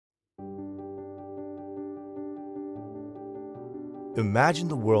Imagine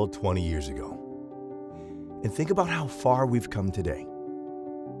the world 20 years ago, and think about how far we've come today.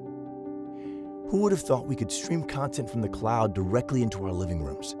 Who would have thought we could stream content from the cloud directly into our living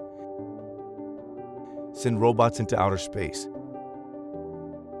rooms? Send robots into outer space,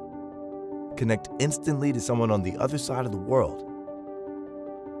 connect instantly to someone on the other side of the world,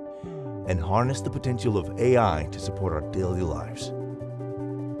 and harness the potential of AI to support our daily lives.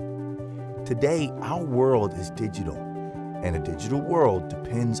 Today, our world is digital, and a digital world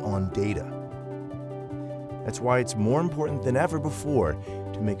depends on data. That's why it's more important than ever before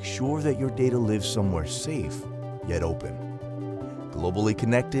to make sure that your data lives somewhere safe, yet open, globally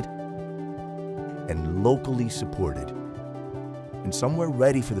connected, and locally supported, and somewhere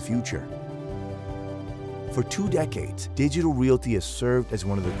ready for the future. For 2 decades, Digital Realty has served as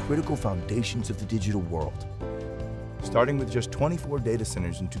one of the critical foundations of the digital world. Starting with just 24 data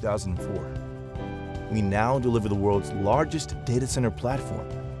centers in 2004, we now deliver the world's largest data center platform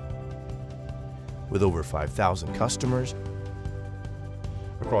with over 5,000 customers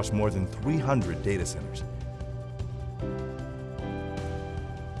across more than 300 data centers,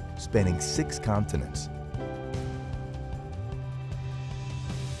 spanning 6 continents.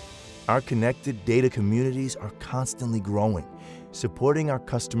 Our connected data communities are constantly growing, supporting our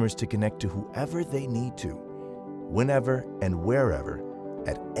customers to connect to whoever they need to, whenever and wherever,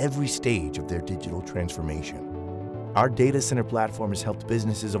 at every stage of their digital transformation. Our data center platform has helped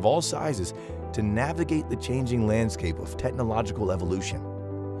businesses of all sizes to navigate the changing landscape of technological evolution.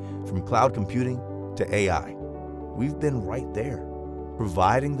 From cloud computing to AI, we've been right there,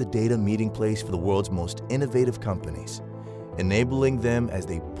 providing the data meeting place for the world's most innovative companies, enabling them as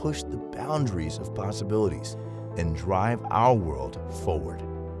they push the boundaries of possibilities and drive our world forward.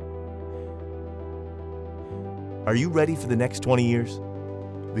 Are you ready for the next 20 years?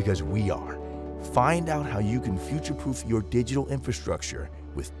 Because we are. Find out how you can future-proof your digital infrastructure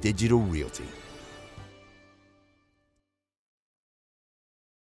with Digital Realty.